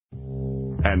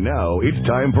And now it's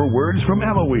time for words from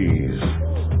Eloise.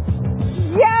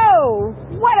 Yo!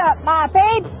 What up, my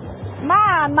peeps?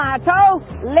 My motto,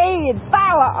 lead,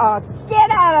 follow, or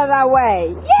get out of the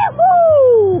way.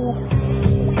 Yahoo!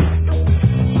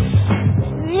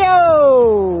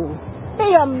 Yo! Be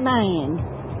a man.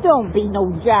 Don't be no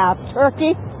job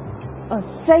turkey. A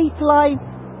safe life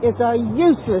is a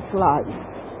useless life.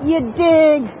 You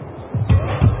dig?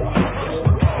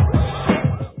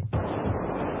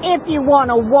 If you want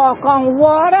to walk on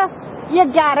water, you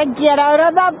gotta get out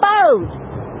of the boat.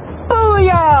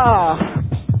 Booyah!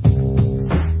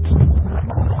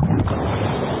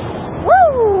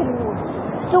 Woo!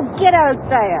 So get out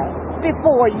there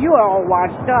before you're all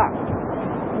washed up.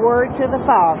 Word to the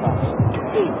Father.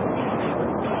 Peace.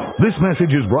 This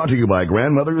message is brought to you by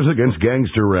Grandmothers Against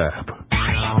Gangster Rap.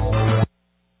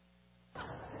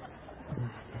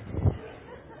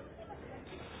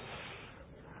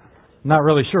 Not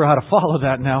really sure how to follow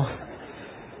that now.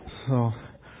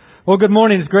 Well, good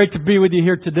morning. It's great to be with you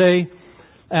here today.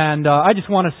 And I just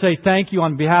want to say thank you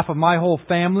on behalf of my whole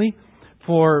family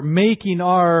for making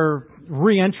our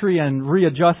re-entry and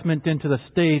readjustment into the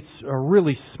States a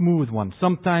really smooth one.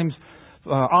 Sometimes,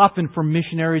 often for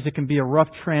missionaries, it can be a rough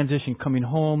transition coming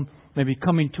home, maybe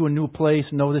coming to a new place.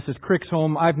 No, this is Crick's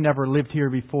home. I've never lived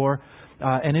here before.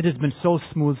 And it has been so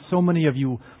smooth. So many of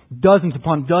you, dozens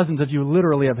upon dozens of you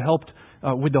literally have helped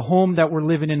with the home that we're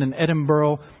living in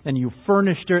Edinburgh. And you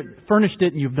furnished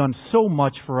it, and you've done so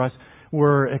much for us.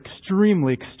 We're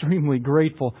extremely, extremely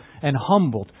grateful and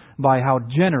humbled by how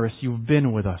generous you've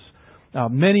been with us.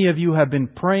 Many of you have been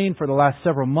praying for the last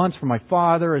several months for my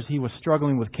father as he was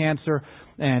struggling with cancer,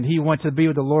 and he went to be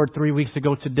with the Lord 3 weeks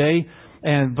ago today.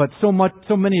 But so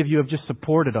many of you have just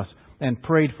supported us and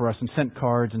prayed for us and sent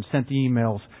cards and sent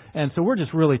emails, and so we're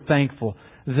just really thankful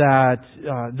that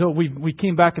though we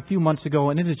came back a few months ago,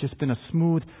 and it has just been a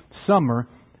smooth summer,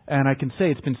 and I can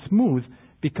say it's been smooth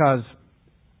because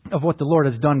of what the Lord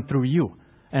has done through you.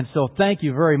 And so thank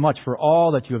you very much for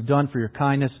all that you have done, for your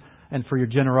kindness and for your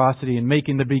generosity in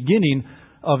making the beginning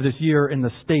of this year in the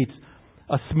States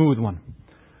a smooth one.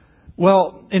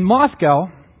 Well, in Moscow,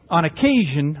 on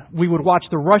occasion, we would watch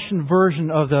the Russian version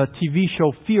of the TV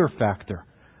show Fear Factor.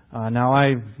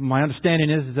 My understanding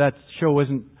is that show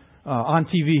isn't on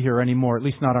TV here anymore, at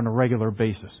least not on a regular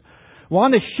basis. Well,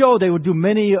 on this show, they would do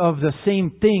many of the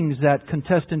same things that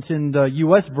contestants in the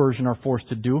U.S. version are forced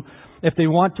to do if they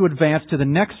want to advance to the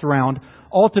next round,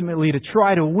 ultimately to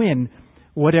try to win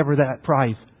whatever that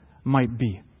prize might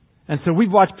be. And so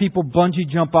we've watched people bungee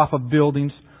jump off of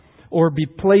buildings or be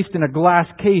placed in a glass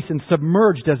case and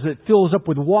submerged as it fills up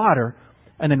with water,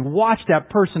 and then watch that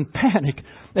person panic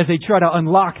as they try to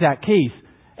unlock that case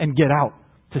and get out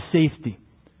to safety.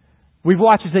 We've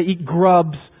watched as they eat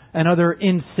grubs and other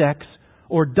insects,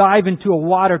 or dive into a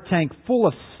water tank full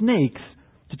of snakes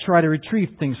to try to retrieve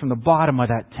things from the bottom of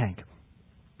that tank,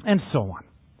 and so on.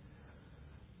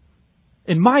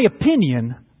 In my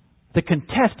opinion, the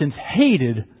contestants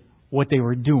hated what they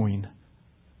were doing,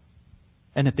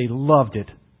 and that they loved it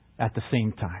at the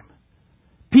same time.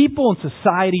 People in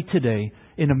society today,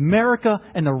 in America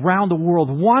and around the world,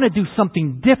 want to do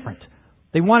something different.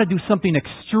 They want to do something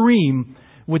extreme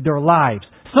with their lives.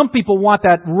 Some people want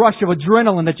that rush of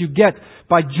adrenaline that you get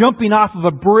by jumping off of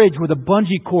a bridge with a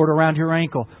bungee cord around your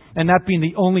ankle, and that being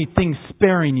the only thing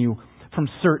sparing you from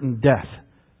certain death.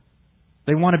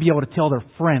 They want to be able to tell their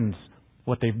friends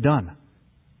what they've done,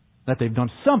 that they've done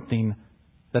something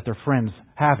that their friends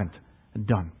haven't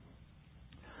done.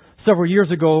 Several years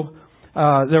ago,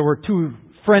 there were two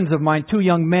friends of mine, two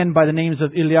young men by the names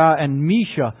of Ilya and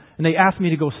Misha, and they asked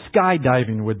me to go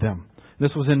skydiving with them.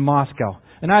 This was in Moscow.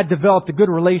 And I had developed a good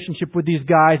relationship with these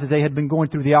guys as they had been going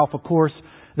through the Alpha course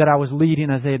that I was leading,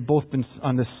 as they had both been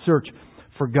on this search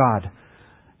for God.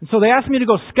 And so they asked me to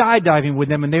go skydiving with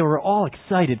them, and they were all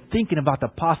excited, thinking about the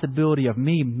possibility of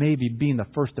me maybe being the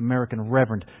first American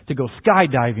reverend to go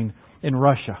skydiving in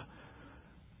Russia.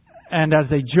 And as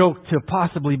they joked to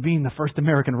possibly being the first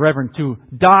American reverend to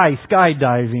die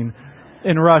skydiving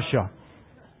in Russia.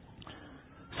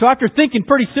 So after thinking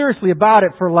pretty seriously about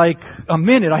it for like a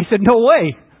minute, I said, no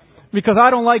way, because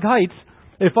I don't like heights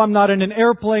if I'm not in an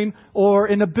airplane or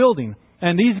in a building.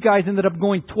 And these guys ended up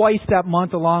going twice that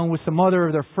month along with some other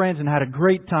of their friends and had a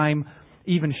great time,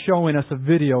 even showing us a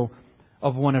video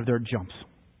of one of their jumps.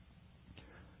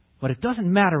 But it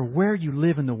doesn't matter where you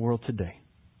live in the world today,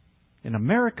 in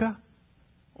America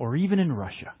or even in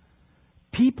Russia.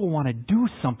 People want to do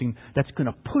something that's going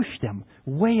to push them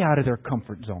way out of their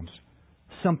comfort zones.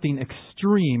 Something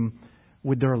extreme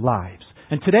with their lives.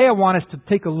 And today I want us to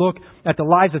take a look at the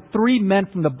lives of three men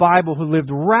from the Bible who lived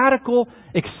radical,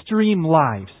 extreme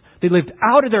lives. They lived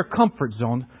out of their comfort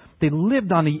zone. They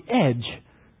lived on the edge,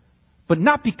 but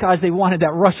not because they wanted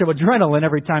that rush of adrenaline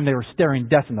every time they were staring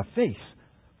death in the face.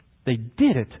 They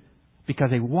did it because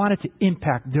they wanted to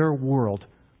impact their world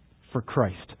for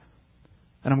Christ.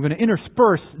 And I'm going to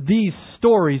intersperse these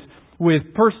stories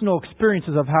with personal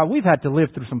experiences of how we've had to live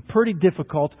through some pretty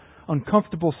difficult,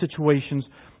 uncomfortable situations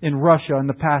in Russia in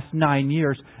the past 9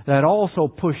 years that also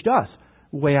pushed us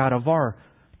way out of our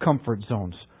comfort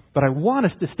zones. But I want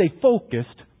us to stay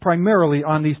focused primarily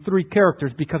on these three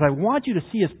characters because I want you to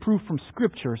see as proof from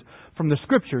the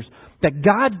Scriptures, that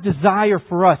God's desire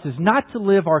for us is not to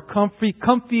live our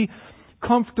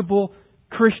comfortable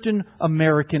Christian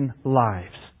American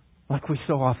lives like we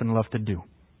so often love to do.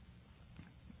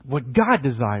 What God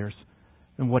desires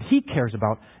and what He cares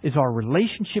about is our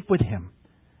relationship with Him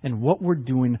and what we're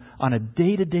doing on a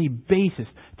day-to-day basis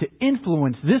to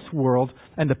influence this world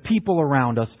and the people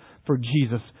around us for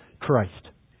Jesus Christ.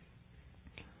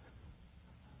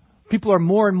 People are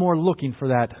more and more looking for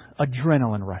that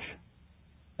adrenaline rush.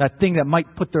 That thing that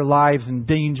might put their lives in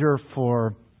danger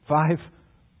for 5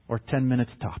 or 10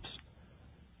 minutes tops.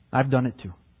 I've done it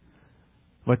too.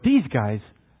 But these guys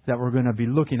that we're going to be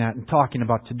looking at and talking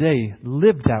about today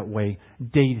lived that way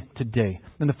day to day.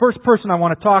 And the first person I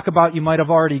want to talk about, you might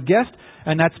have already guessed,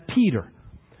 and that's Peter.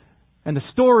 And the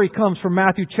story comes from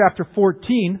Matthew chapter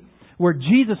 14, where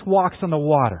Jesus walks on the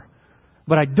water.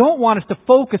 But I don't want us to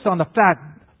focus on the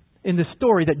fact in this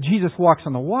story that Jesus walks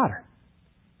on the water.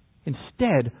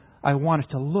 Instead, I want us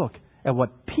to look at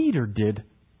what Peter did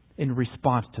in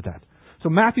response to that. So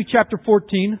Matthew chapter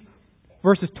 14,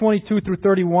 verses 22 through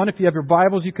 31. If you have your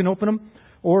Bibles, you can open them,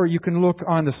 or you can look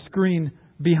on the screen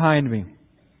behind me.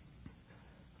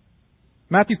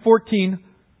 Matthew 14,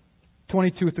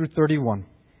 22 through 31.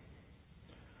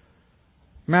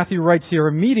 Matthew writes here,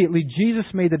 "Immediately Jesus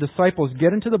made the disciples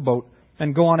get into the boat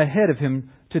and go on ahead of him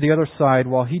to the other side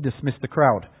while he dismissed the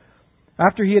crowd.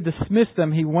 After he had dismissed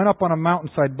them, he went up on a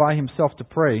mountainside by himself to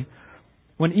pray.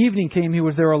 When evening came, he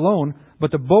was there alone,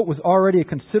 but the boat was already a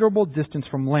considerable distance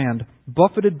from land,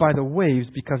 buffeted by the waves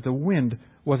because the wind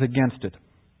was against it.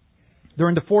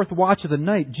 During the fourth watch of the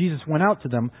night, Jesus went out to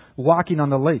them, walking on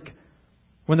the lake.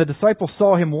 When the disciples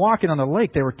saw him walking on the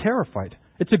lake, they were terrified.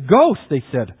 'It's a ghost,' they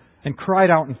said, and cried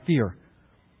out in fear.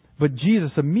 But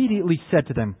Jesus immediately said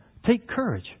to them, 'Take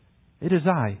courage. It is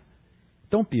I.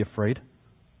 Don't be afraid.'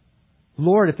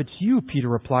 'Lord, if it's you,' Peter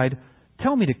replied,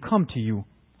 'tell me to come to you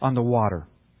on the water.'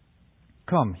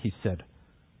 'Come,' he said.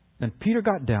 Then Peter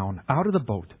got down out of the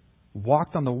boat,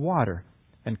 walked on the water,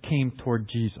 and came toward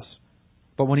Jesus.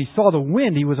 But when he saw the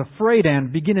wind, he was afraid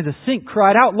and, beginning to sink,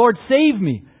 cried out, 'Lord, save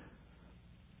me!'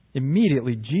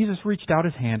 Immediately Jesus reached out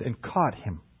his hand and caught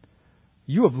him.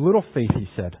 'You have little faith,' he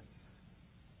said.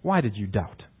 'Why did you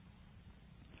doubt?'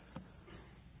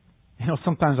 You know,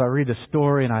 sometimes I read the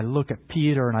story and I look at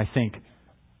Peter and I think,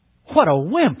 what a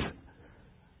wimp!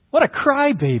 What a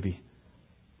crybaby!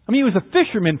 I mean, he was a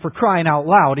fisherman, for crying out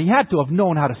loud. He had to have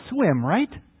known how to swim,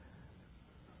 right?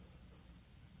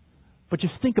 But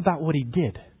just think about what he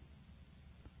did.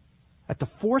 At the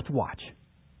fourth watch,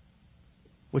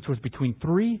 which was between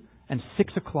 3 and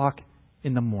 6 o'clock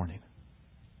in the morning,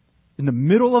 in the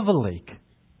middle of a lake,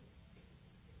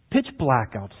 pitch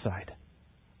black outside,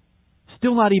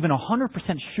 still not even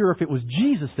 100% sure if it was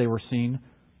Jesus they were seeing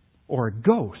or a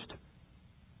ghost.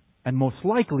 And most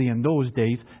likely in those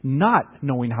days, not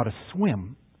knowing how to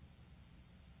swim,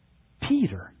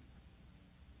 Peter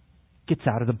gets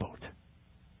out of the boat.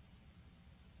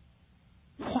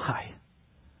 Why?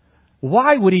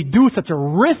 Why would he do such a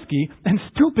risky and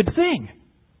stupid thing?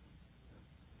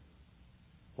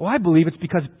 Well, I believe it's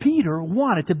because Peter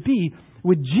wanted to be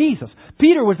with Jesus.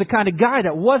 Peter was the kind of guy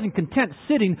that wasn't content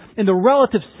sitting in the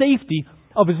relative safety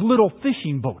of his little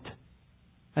fishing boat.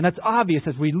 And that's obvious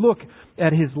as we look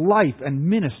at his life and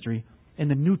ministry in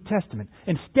the New Testament.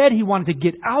 Instead, he wanted to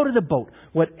get out of the boat,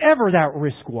 whatever that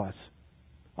risk was.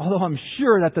 Although I'm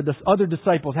sure that the other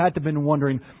disciples had to have been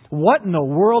wondering, what in the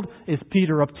world is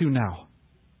Peter up to now?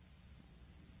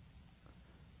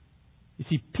 You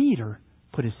see, Peter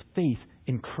put his faith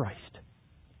in Christ.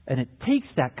 And it takes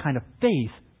that kind of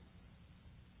faith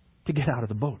to get out of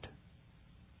the boat,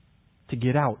 to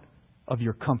get out of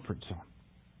your comfort zone.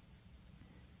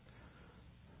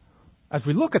 As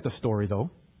we look at the story, though,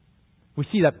 we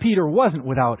see that Peter wasn't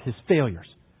without his failures.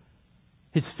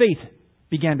 His faith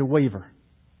began to waver.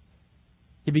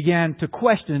 He began to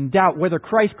question and doubt whether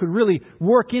Christ could really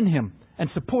work in him and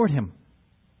support him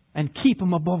and keep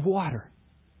him above water.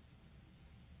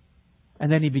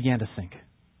 And then he began to sink.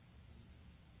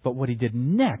 But what He did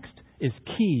next is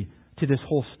key to this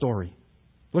whole story.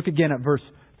 Look again at verse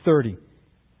 30. It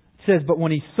says, "But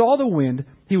when he saw the wind,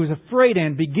 he was afraid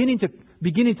and beginning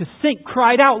to sink,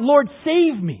 cried out, 'Lord,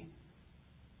 save me!'"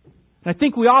 And I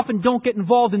think we often don't get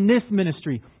involved in this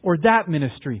ministry or that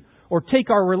ministry, or take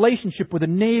our relationship with a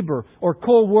neighbor or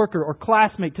co-worker or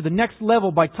classmate to the next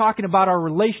level by talking about our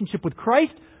relationship with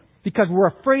Christ, because we're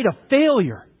afraid of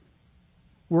failure.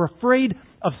 We're afraid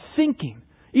of sinking.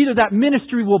 Either that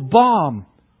ministry will bomb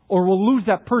or we'll lose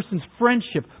that person's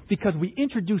friendship because we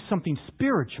introduce something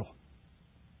spiritual.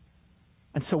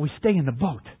 And so we stay in the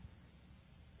boat.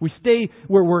 We stay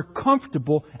where we're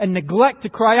comfortable and neglect to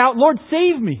cry out, "Lord,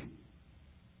 save me.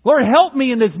 Lord, help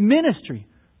me in this ministry.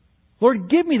 Lord,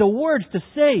 give me the words to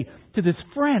say to this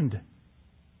friend."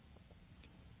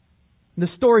 And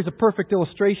this story is a perfect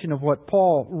illustration of what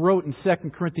Paul wrote in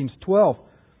 2 Corinthians 12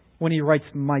 when he writes,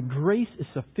 "My grace is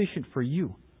sufficient for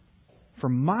you, for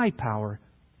my power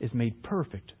is made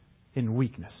perfect in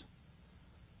weakness."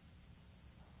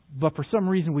 But for some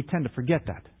reason we tend to forget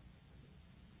that.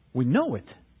 We know it,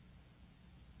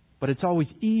 but it's always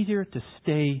easier to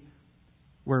stay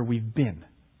where we've been,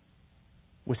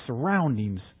 with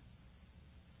surroundings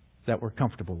that we're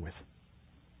comfortable with.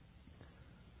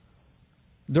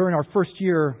 During our first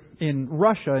year in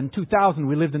Russia in 2000,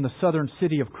 we lived in the southern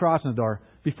city of Krasnodar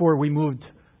before we moved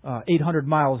 800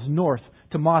 miles north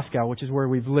to Moscow, which is where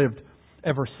we've lived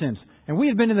ever since. And we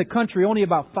had been in the country only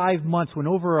about 5 months when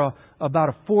over about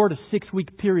a 4 to 6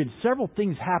 week period, several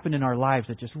things happened in our lives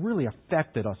that just really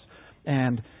affected us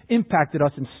and impacted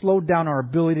us and slowed down our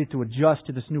ability to adjust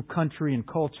to this new country and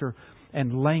culture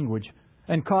and language,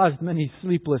 and caused many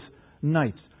sleepless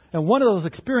nights. And one of those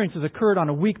experiences occurred on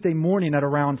a weekday morning at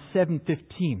around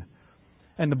 7:15.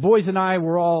 And the boys and I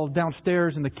were all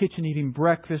downstairs in the kitchen eating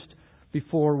breakfast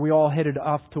before we all headed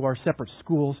off to our separate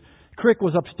schools. Crick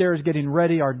was upstairs getting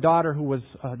ready. Our daughter, who was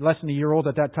less than a year old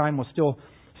at that time, was still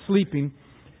sleeping.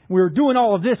 We were doing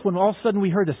all of this when all of a sudden we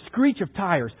heard the screech of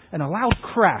tires and a loud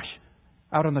crash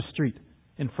out on the street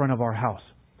in front of our house.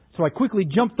 So I quickly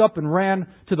jumped up and ran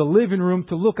to the living room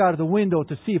to look out of the window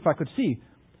to see if I could see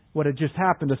what had just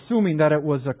happened, assuming that it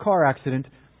was a car accident,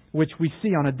 which we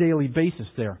see on a daily basis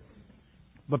there.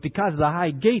 But because of the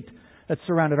high gate that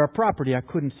surrounded our property, I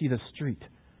couldn't see the street.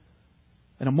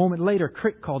 And a moment later,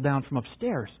 Crick called down from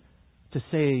upstairs to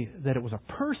say that it was a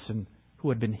person who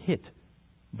had been hit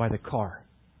by the car.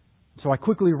 So I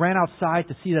quickly ran outside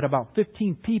to see that about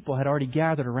 15 people had already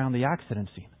gathered around the accident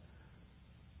scene.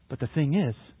 But the thing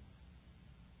is,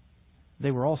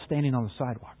 they were all standing on the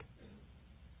sidewalk.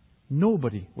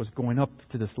 Nobody was going up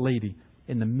to this lady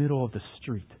in the middle of the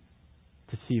street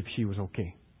to see if she was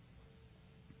okay.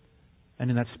 And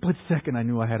in that split second, I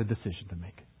knew I had a decision to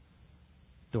make.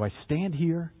 Do I stand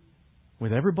here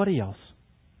with everybody else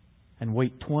and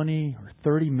wait 20 or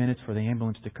 30 minutes for the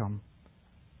ambulance to come?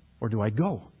 Or do I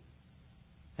go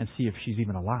and see if she's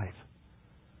even alive?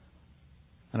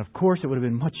 And of course, it would have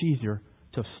been much easier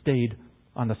to have stayed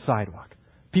on the sidewalk.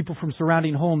 People from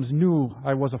surrounding homes knew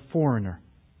I was a foreigner.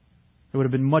 It would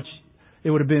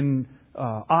have been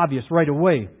obvious right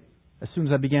away as soon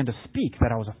as I began to speak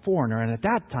that I was a foreigner, and at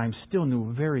that time still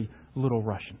knew very little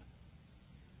Russian.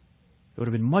 It would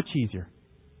have been much easier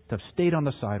to have stayed on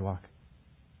the sidewalk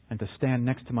and to stand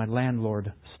next to my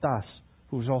landlord, Stas,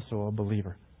 who was also a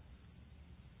believer,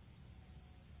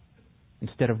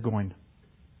 instead of going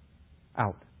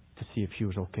out to see if she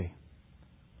was okay.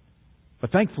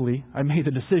 But thankfully, I made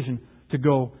the decision to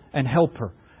go and help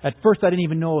her. At first, I didn't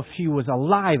even know if she was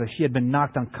alive, as she had been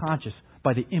knocked unconscious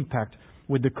by the impact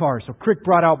with the car. So Crick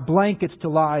brought out blankets to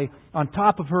lie on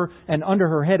top of her and under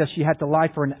her head, as she had to lie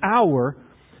for an hour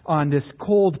on this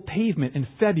cold pavement in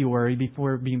February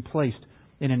before being placed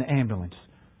in an ambulance.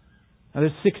 Now,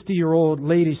 this 60-year-old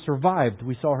lady survived.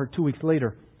 We saw her 2 weeks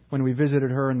later when we visited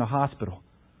her in the hospital.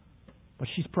 But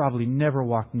she's probably never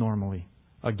walked normally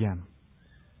again.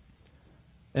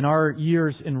 In our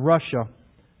years in Russia,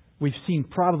 we've seen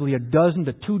probably 12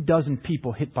 to 24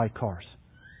 people hit by cars.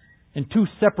 In 2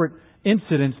 separate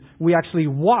incidents, we actually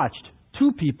watched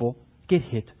 2 people get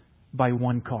hit by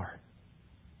 1 car.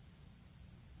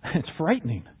 It's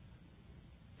frightening.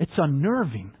 It's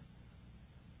unnerving.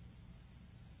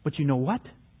 But you know what?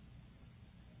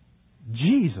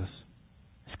 Jesus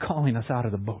is calling us out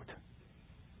of the boat.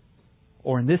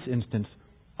 Or in this instance,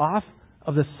 off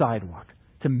of the sidewalk,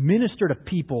 to minister to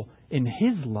people in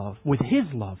His love, with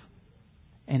His love,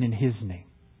 and in His name.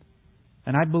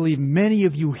 And I believe many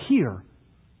of you here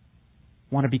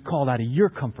want to be called out of your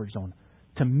comfort zone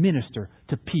to minister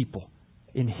to people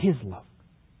in His love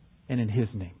and in His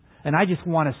name. And I just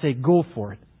want to say, go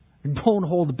for it. Don't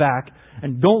hold back,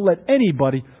 and don't let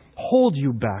anybody hold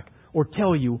you back or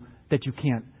tell you that you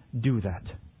can't do that.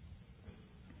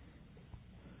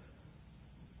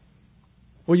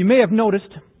 Well, you may have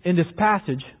noticed in this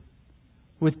passage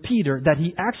with Peter that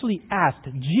he actually asked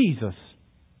Jesus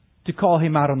to call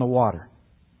him out on the water.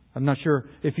 I'm not sure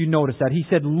if you noticed that. He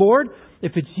said, "Lord,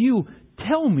 if it's you,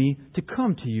 tell me to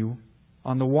come to you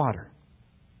on the water."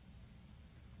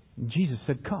 And Jesus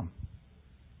said, "Come."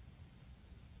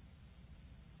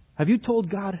 Have you told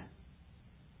God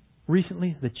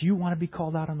recently that you want to be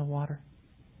called out on the water?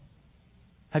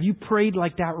 Have you prayed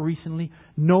like that recently,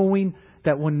 knowing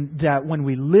that when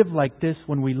we live like this,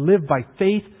 when we live by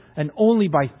faith, and only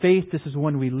by faith, this is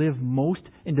when we live most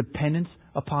in dependence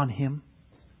upon Him?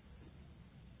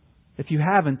 If you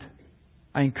haven't,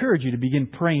 I encourage you to begin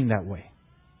praying that way.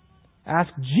 Ask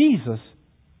Jesus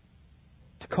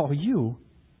to call you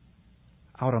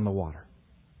out on the water.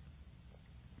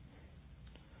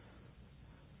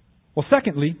 Well,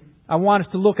 secondly, I want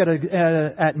us to look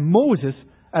at Moses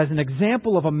as an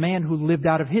example of a man who lived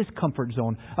out of his comfort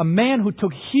zone. A man who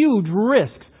took huge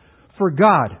risks for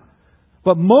God.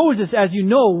 But Moses, as you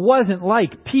know, wasn't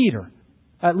like Peter.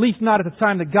 At least not at the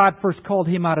time that God first called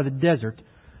him out of the desert.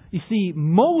 You see,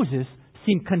 Moses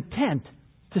seemed content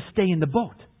to stay in the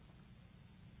boat.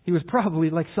 He was probably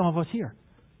like some of us here.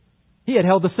 He had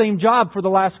held the same job for the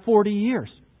last 40 years.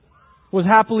 Was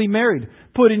happily married,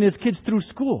 putting his kids through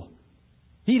school.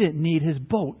 He didn't need his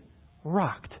boat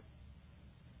rocked.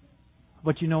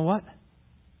 But you know what?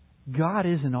 God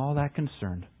isn't all that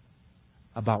concerned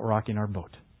about rocking our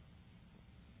boat.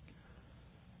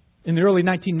 In the early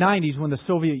 1990s, when the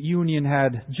Soviet Union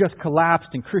had just collapsed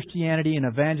and Christianity and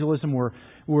evangelism were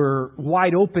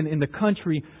wide open in the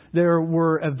country, there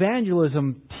were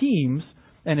evangelism teams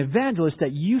and evangelists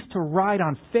that used to ride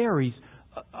on ferries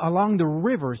along the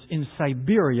rivers in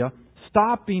Siberia,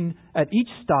 stopping at each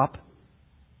stop,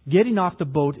 getting off the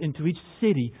boat into each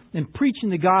city and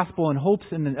preaching the gospel in hopes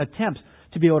and attempts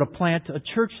to be able to plant a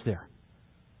church there.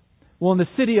 Well, in the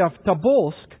city of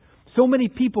Tobolsk, so many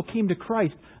people came to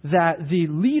Christ that the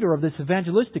leader of this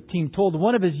evangelistic team told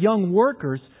one of his young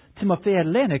workers, Timofey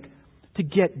Lenik, to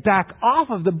get back off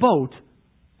of the boat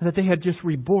that they had just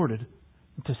reboarded,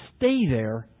 to stay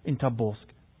there in Tobolsk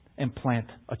and plant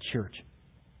a church.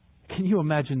 Can you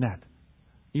imagine that?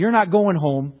 You're not going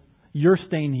home, you're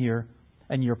staying here,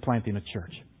 and you're planting a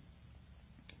church.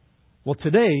 Well,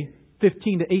 today,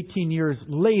 15 to 18 years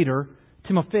later,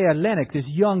 Timofey Lenik, this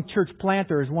young church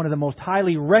planter, is one of the most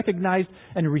highly recognized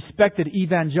and respected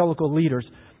evangelical leaders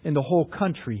in the whole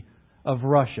country of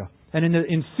Russia. And in the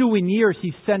ensuing years,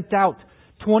 he sent out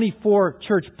 24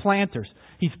 church planters.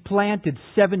 He's planted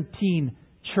 17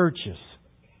 churches.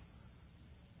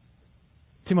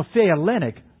 Timofey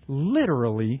Lenik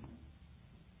literally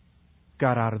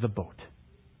got out of the boat.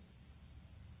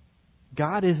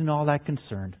 God isn't all that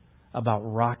concerned about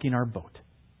rocking our boat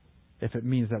if it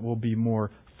means that we'll be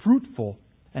more fruitful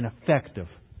and effective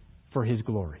for His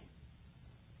glory.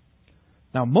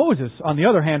 Now, Moses, on the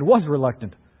other hand, was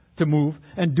reluctant to move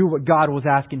and do what God was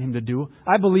asking him to do,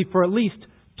 I believe for at least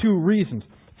two reasons.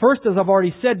 First, as I've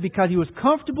already said, because he was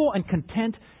comfortable and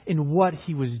content in what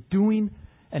he was doing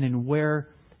and in where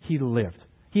he lived.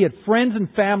 He had friends and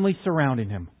family surrounding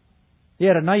him. He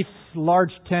had a nice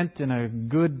large tent in a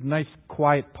good, nice,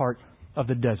 quiet part of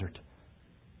the desert.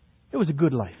 It was a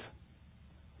good life.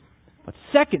 But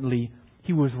secondly,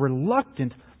 he was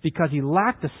reluctant because he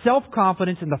lacked the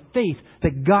self-confidence and the faith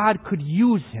that God could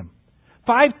use him.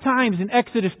 5 times in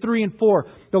Exodus 3 and 4,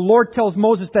 the Lord tells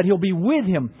Moses that He'll be with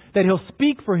him, that He'll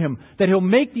speak for him, that He'll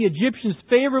make the Egyptians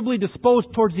favorably disposed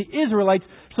towards the Israelites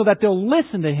so that they'll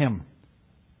listen to him.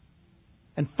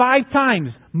 And 5 times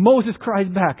Moses cries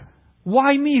back,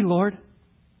 "Why me, Lord?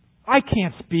 I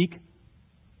can't speak.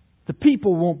 The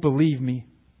people won't believe me.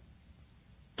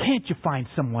 Can't you find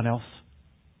someone else?"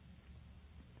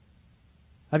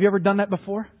 Have you ever done that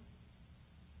before?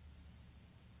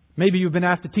 Maybe you've been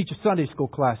asked to teach a Sunday school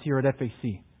class here at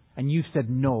FAC, and you said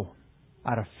no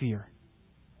out of fear.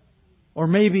 Or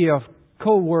maybe a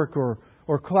co-worker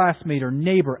or classmate or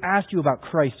neighbor asked you about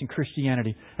Christ and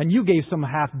Christianity, and you gave some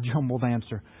half-jumbled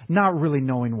answer, not really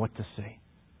knowing what to say.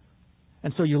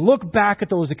 And so you look back at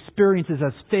those experiences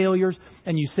as failures,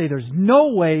 and you say, "There's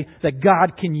no way that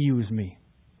God can use me.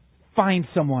 Find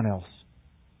someone else.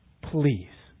 Please."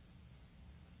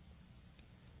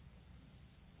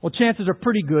 Well, chances are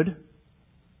pretty good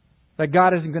that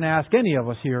God isn't going to ask any of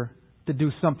us here to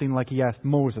do something like He asked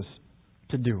Moses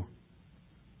to do.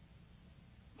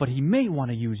 But He may want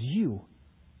to use you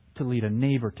to lead a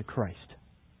neighbor to Christ.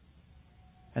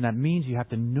 And that means you have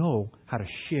to know how to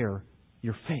share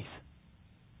your faith.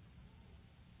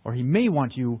 Or He may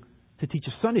want you to teach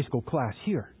a Sunday school class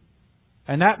here.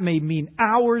 And that may mean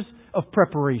hours of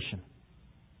preparation.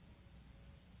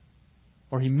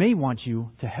 Or He may want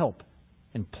you to help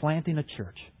in planting a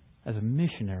church as a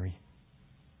missionary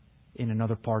in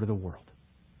another part of the world.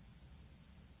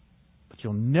 But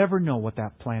you'll never know what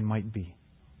that plan might be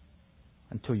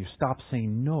until you stop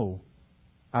saying no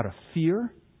out of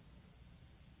fear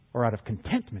or out of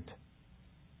contentment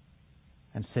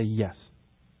and say yes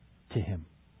to Him.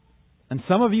 And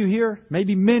some of you here,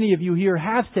 maybe many of you here,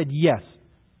 have said yes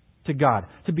to God,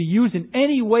 to be used in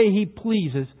any way He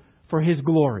pleases for His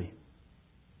glory.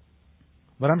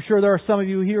 But I'm sure there are some of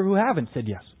you here who haven't said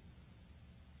yes.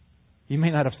 You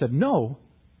may not have said no,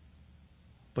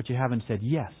 but you haven't said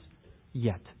yes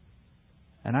yet.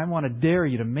 And I want to dare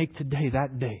you to make today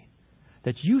that day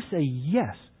that you say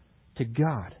yes to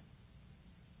God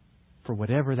for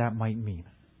whatever that might mean,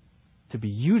 to be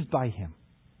used by Him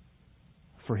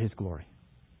for His glory.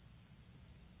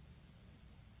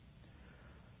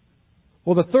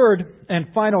 Well, the third and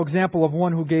final example of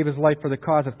one who gave his life for the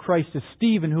cause of Christ is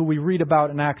Stephen, who we read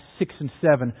about in Acts 6 and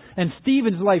 7. And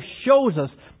Stephen's life shows us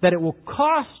that it will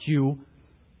cost you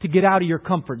to get out of your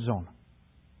comfort zone.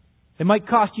 It might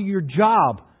cost you your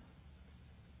job.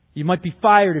 You might be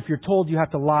fired if you're told you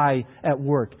have to lie at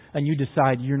work and you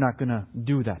decide you're not going to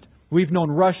do that. We've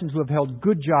known Russians who have held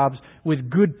good jobs with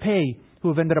good pay who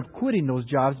have ended up quitting those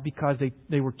jobs because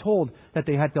they were told that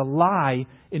they had to lie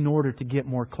in order to get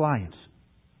more clients.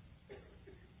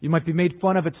 You might be made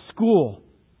fun of at school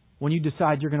when you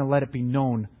decide you're going to let it be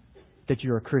known that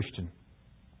you're a Christian.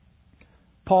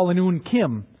 Paul and Un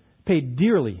Kim paid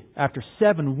dearly after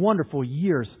 7 wonderful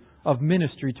years of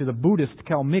ministry to the Buddhist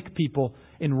Kalmyk people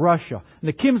in Russia. And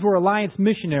the Kims were Alliance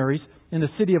missionaries in the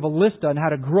city of Elista and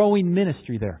had a growing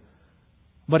ministry there.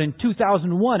 But in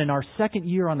 2001, in our second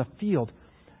year on the field,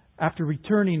 after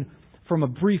returning from a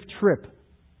brief trip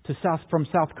from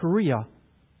South Korea,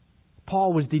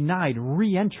 Paul was denied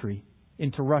re-entry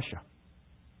into Russia.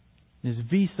 His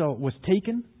visa was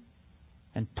taken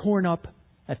and torn up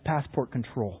at passport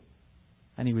control,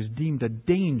 and he was deemed a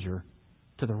danger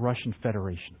to the Russian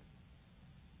Federation.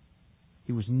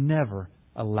 He was never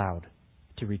allowed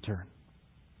to return.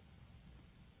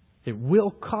 It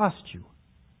will cost you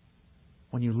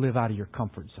when you live out of your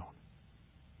comfort zone,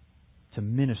 to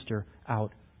minister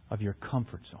out of your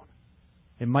comfort zone.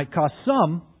 It might cost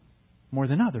some more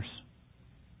than others,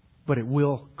 but it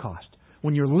will cost.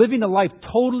 When you're living a life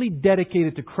totally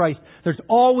dedicated to Christ, there's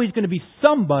always going to be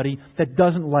somebody that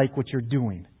doesn't like what you're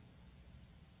doing.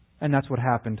 And that's what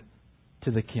happened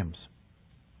to the Kims.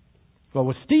 Well,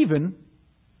 with Stephen,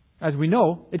 as we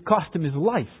know, it cost him his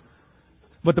life.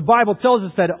 But the Bible tells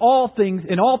us that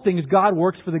in all things, God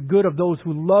works for the good of those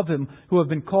who love Him, who have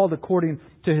been called according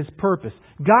to His purpose.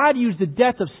 God used the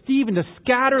death of Stephen to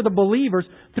scatter the believers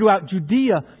throughout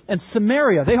Judea and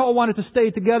Samaria. They all wanted to stay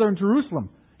together in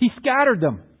Jerusalem. He scattered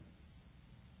them.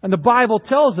 And the Bible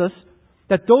tells us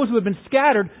that those who have been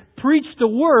scattered preached the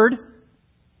Word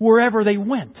wherever they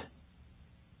went.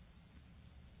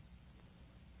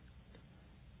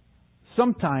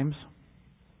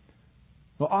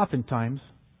 Oftentimes,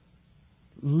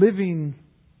 living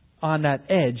on that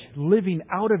edge, living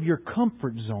out of your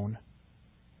comfort zone,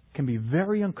 can be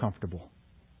very uncomfortable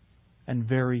and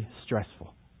very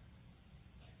stressful.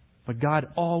 But God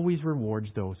always rewards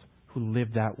those who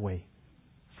live that way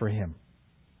for Him.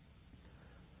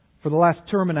 For the last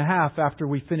term and a half after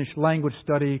we finished language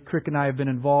study, Crick and I have been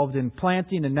involved in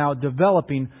planting and now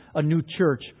developing a new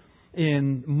church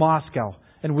in Moscow.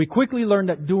 And we quickly learned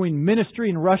that doing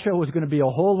ministry in Russia was going to be a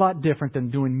whole lot different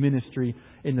than doing ministry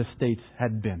in the States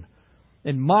had been.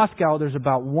 In Moscow, there's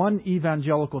about one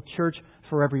evangelical church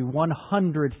for every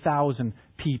 100,000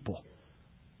 people.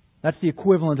 That's the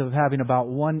equivalent of having about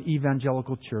one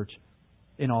evangelical church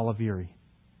in all of Erie.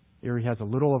 Erie has a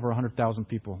little over 100,000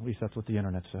 people. At least that's what the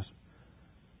internet says.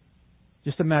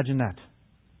 Just imagine that.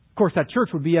 Of course, that church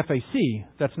would be FAC.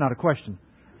 That's not a question.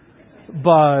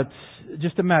 But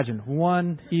just imagine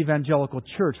one evangelical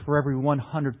church for every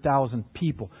 100,000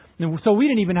 people. And so we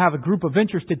didn't even have a group of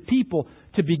interested people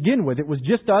to begin with. It was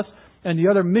just us and the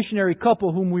other missionary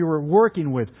couple whom we were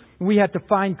working with. We had to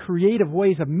find creative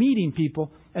ways of meeting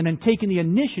people and then taking the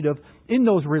initiative in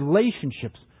those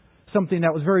relationships. Something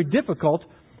that was very difficult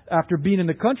after being in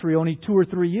the country only 2 or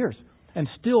 3 years and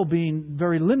still being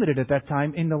very limited at that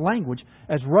time in the language,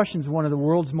 as Russian is one of the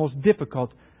world's most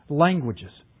difficult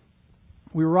languages.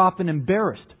 We were often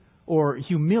embarrassed or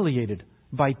humiliated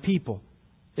by people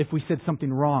if we said something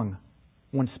wrong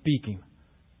when speaking.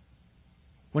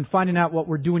 When finding out what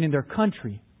we're doing in their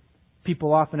country,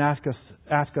 People often ask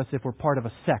us if we're part of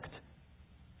a sect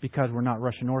because we're not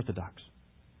Russian Orthodox.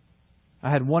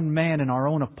 I had one man in our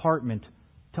own apartment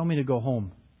tell me to go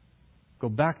home. Go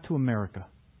back to America.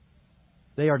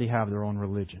 They already have their own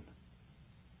religion.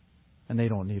 And they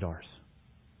don't need ours.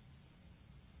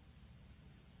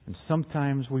 And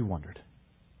sometimes we wondered,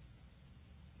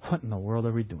 what in the world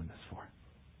are we doing this for?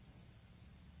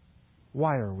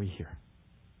 Why are we here?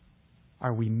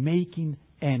 Are we making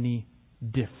any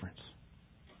difference?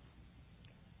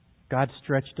 God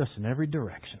stretched us in every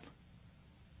direction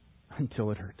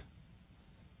until it hurt.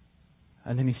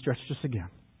 And then He stretched us again,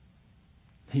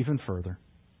 even further.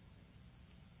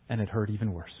 And it hurt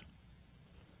even worse.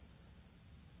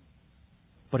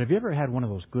 But have you ever had one of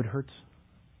those good hurts?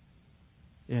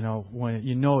 You know, when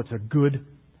you know it's a good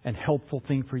and helpful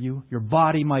thing for you. Your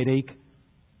body might ache,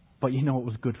 but you know it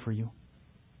was good for you.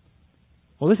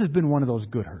 Well, this has been one of those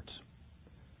good hurts.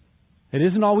 It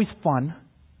isn't always fun,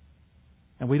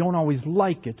 and we don't always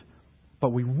like it, but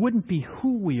we wouldn't be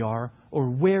who we are or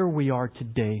where we are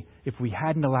today if we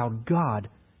hadn't allowed God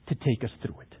to take us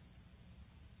through it.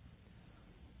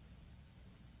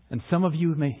 And some of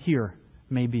you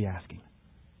may be asking,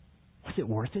 was it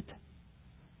worth it?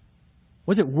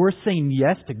 Was it worth saying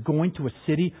yes to going to a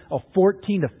city of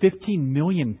 14 to 15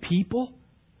 million people,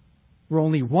 where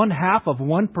only 1/2 of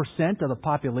 1% of the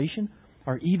population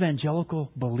are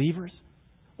evangelical believers?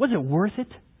 Was it worth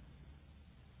it?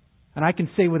 And I can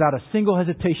say without a single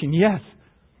hesitation, yes,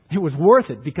 it was worth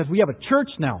it, because we have a church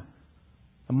now.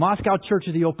 The Moscow Church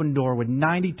of the Open Door, with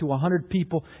 90 to 100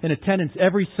 people in attendance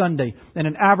every Sunday and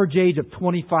an average age of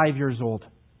 25 years old.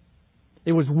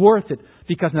 It was worth it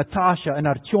because Natasha and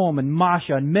Artyom and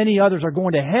Masha and many others are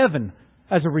going to heaven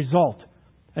as a result.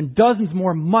 And dozens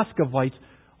more Muscovites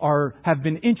have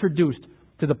been introduced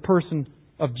to the person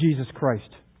of Jesus Christ.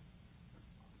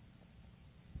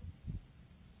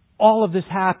 All of this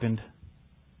happened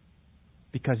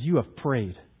because you have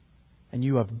prayed and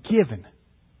you have given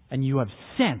and you have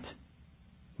sent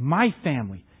my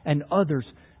family and others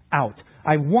out.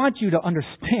 I want you to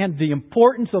understand the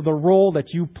importance of the role that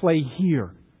you play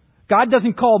here. God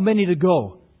doesn't call many to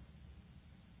go,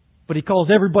 but He calls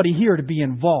everybody here to be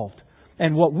involved.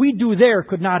 And what we do there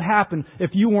could not happen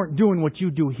if you weren't doing what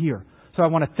you do here. So I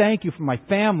want to thank you from my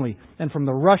family and from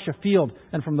the Russia Field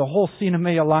and from the whole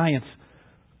Sinai Alliance.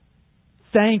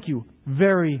 Thank you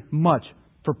very much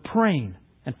for praying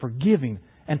and for giving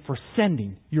and for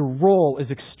sending. Your role is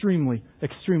extremely,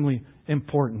 extremely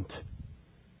important.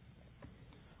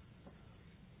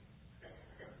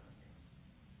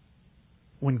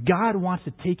 When God wants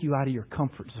to take you out of your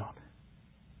comfort zone,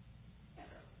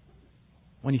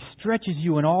 when He stretches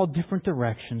you in all different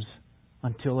directions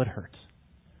until it hurts,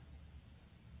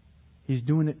 He's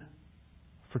doing it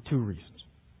for two reasons.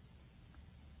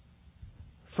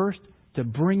 First, to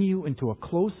bring you into a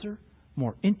closer,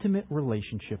 more intimate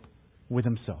relationship with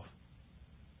Himself.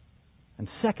 And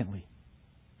secondly,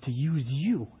 to use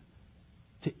you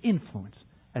to influence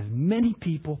as many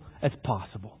people as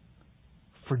possible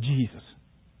for Jesus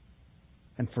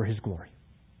and for His glory.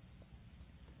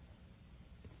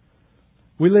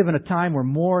 We live in a time where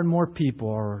more and more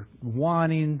people are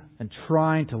wanting and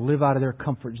trying to live out of their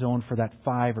comfort zone for that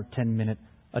 5 or 10 minute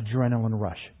adrenaline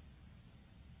rush.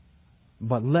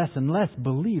 But less and less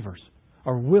believers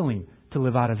are willing to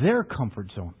live out of their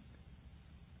comfort zone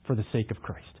for the sake of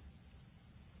Christ.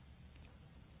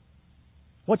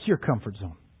 What's your comfort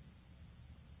zone?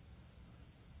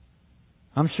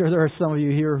 I'm sure there are some of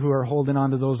you here who are holding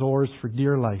on to those oars for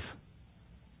dear life.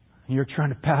 You're trying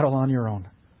to paddle on your own,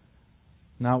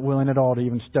 not willing at all to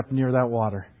even step near that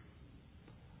water.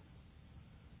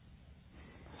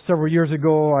 Several years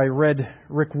ago, I read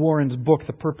Rick Warren's book,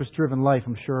 The Purpose-Driven Life.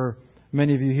 I'm sure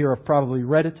many of you here have probably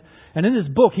read it. And in his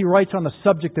book, he writes on the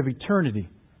subject of eternity.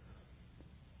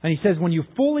 And he says, when you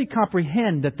fully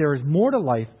comprehend that there is more to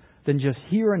life than just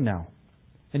here and now,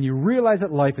 and you realize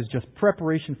that life is just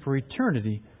preparation for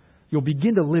eternity, you'll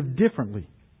begin to live differently.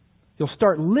 You'll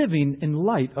start living in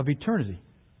light of eternity.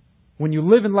 When you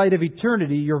live in light of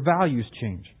eternity, your values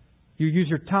change. You use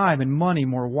your time and money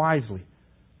more wisely.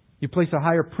 You place a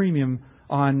higher premium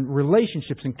on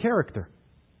relationships and character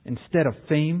instead of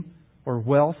fame or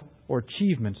wealth or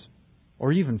achievements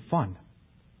or even fun.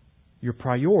 Your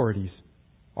priorities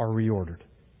are reordered.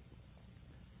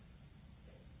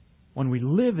 When we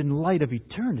live in light of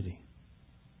eternity,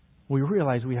 we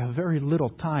realize we have very little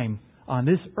time on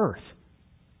this earth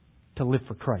to live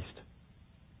for Christ.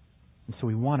 And so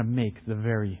we want to make the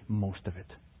very most of it.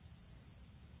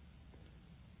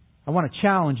 I want to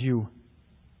challenge you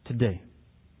today.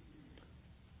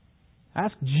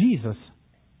 Ask Jesus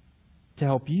to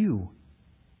help you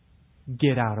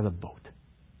get out of the boat.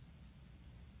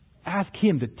 Ask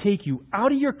Him to take you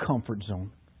out of your comfort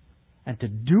zone and to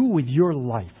do with your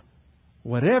life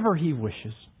whatever He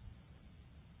wishes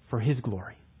for His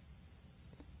glory.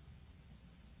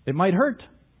 It might hurt,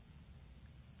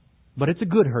 but it's a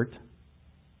good hurt,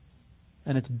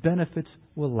 and its benefits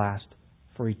will last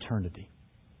for eternity.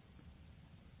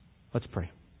 Let's pray.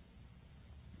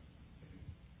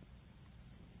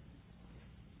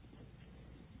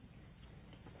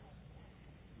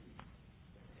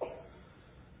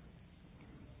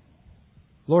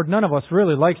 Lord, none of us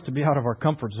really likes to be out of our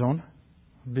comfort zone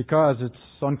because it's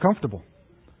uncomfortable.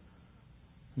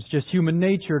 It's just human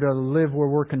nature to live where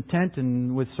we're content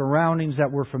and with surroundings that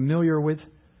we're familiar with.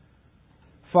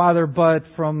 Father, but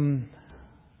from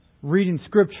reading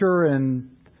Scripture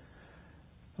and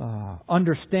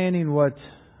understanding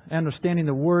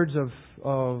the words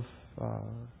of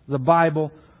the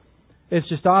Bible, it's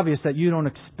just obvious that you don't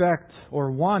expect or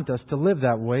want us to live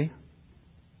that way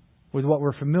with what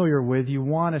we're familiar with. You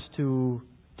want us to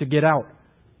get out.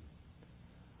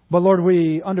 But Lord,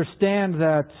 we understand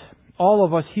that all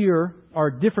of us here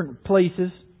are different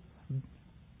places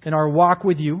in our walk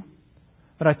with you.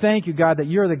 But I thank you, God, that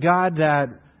you're the God that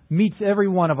meets every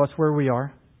one of us where we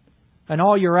are. And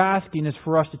all you're asking is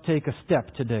for us to take a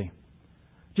step today.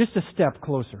 Just a step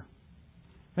closer.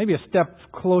 Maybe a step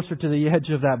closer to the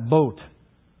edge of that boat.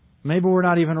 Maybe we're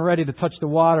not even ready to touch the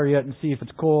water yet and see if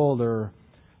it's cold or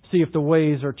see if the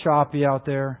waves are choppy out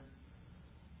there.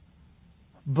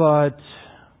 But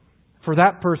for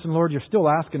that person, Lord, you're still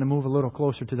asking to move a little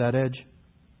closer to that edge.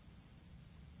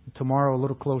 Tomorrow, a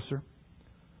little closer.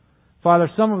 Father,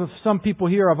 some people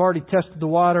here have already tested the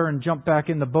water and jumped back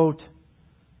in the boat.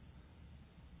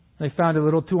 They found it a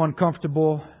little too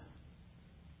uncomfortable.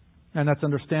 And that's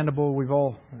understandable. We've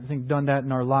all, I think, done that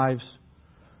in our lives.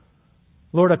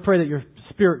 Lord, I pray that your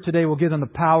Spirit today will give them the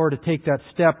power to take that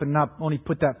step and not only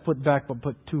put that foot back, but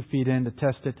put 2 feet in to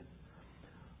test it.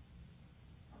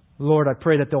 Lord, I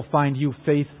pray that they'll find you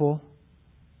faithful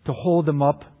to hold them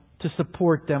up, to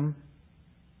support them.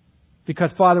 Because,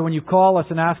 Father, when you call us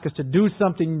and ask us to do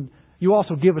something, you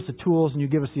also give us the tools and you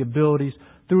give us the abilities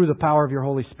through the power of your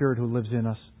Holy Spirit who lives in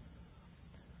us.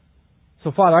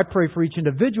 So, Father, I pray for each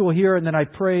individual here, and then I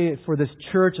pray for this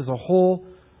church as a whole.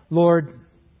 Lord,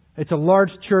 it's a large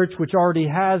church which already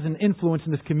has an influence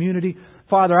in this community.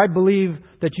 Father, I believe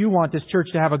that you want this church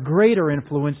to have a greater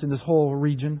influence in this whole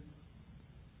region.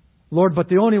 Lord, but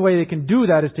the only way they can do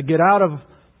that is to get out of,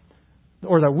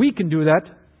 or that we can do that,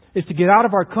 is to get out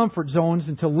of our comfort zones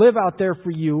and to live out there for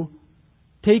you,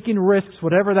 taking risks,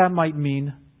 whatever that might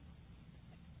mean,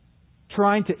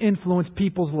 trying to influence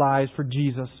people's lives for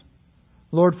Jesus.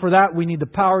 Lord, for that we need the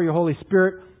power of your Holy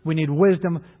Spirit. We need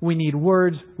wisdom. We need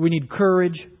words. We need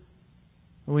courage.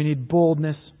 We need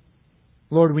boldness.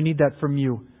 Lord, we need that from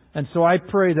you. And so I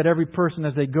pray that every person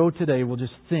as they go today will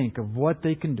just think of what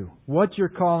they can do, what you're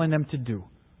calling them to do.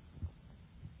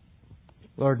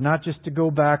 Lord, not just to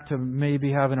go back to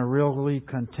maybe having a really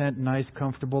content, nice,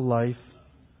 comfortable life,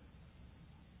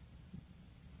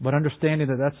 but understanding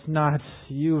that that's not,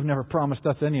 you've never promised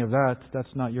us any of that. That's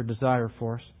not your desire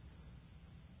for us.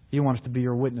 You want us to be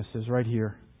your witnesses right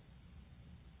here.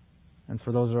 And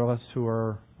for those of us who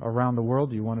are around the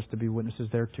world, you want us to be witnesses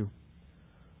there too.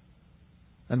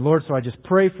 And Lord, so I just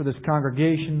pray for this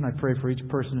congregation. I pray for each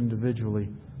person individually.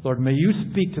 Lord, may you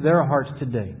speak to their hearts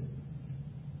today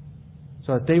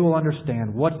so that they will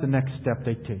understand what's the next step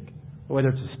they take. Whether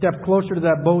it's a step closer to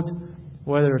that boat,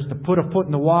 whether it's to put a foot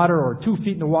in the water or 2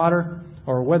 feet in the water,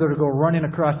 or whether to go running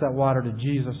across that water to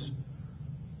Jesus.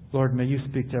 Lord, may you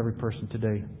speak to every person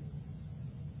today.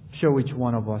 Show each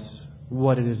one of us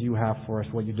what it is you have for us,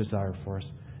 what you desire for us.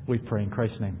 We pray in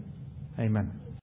Christ's name. Amen.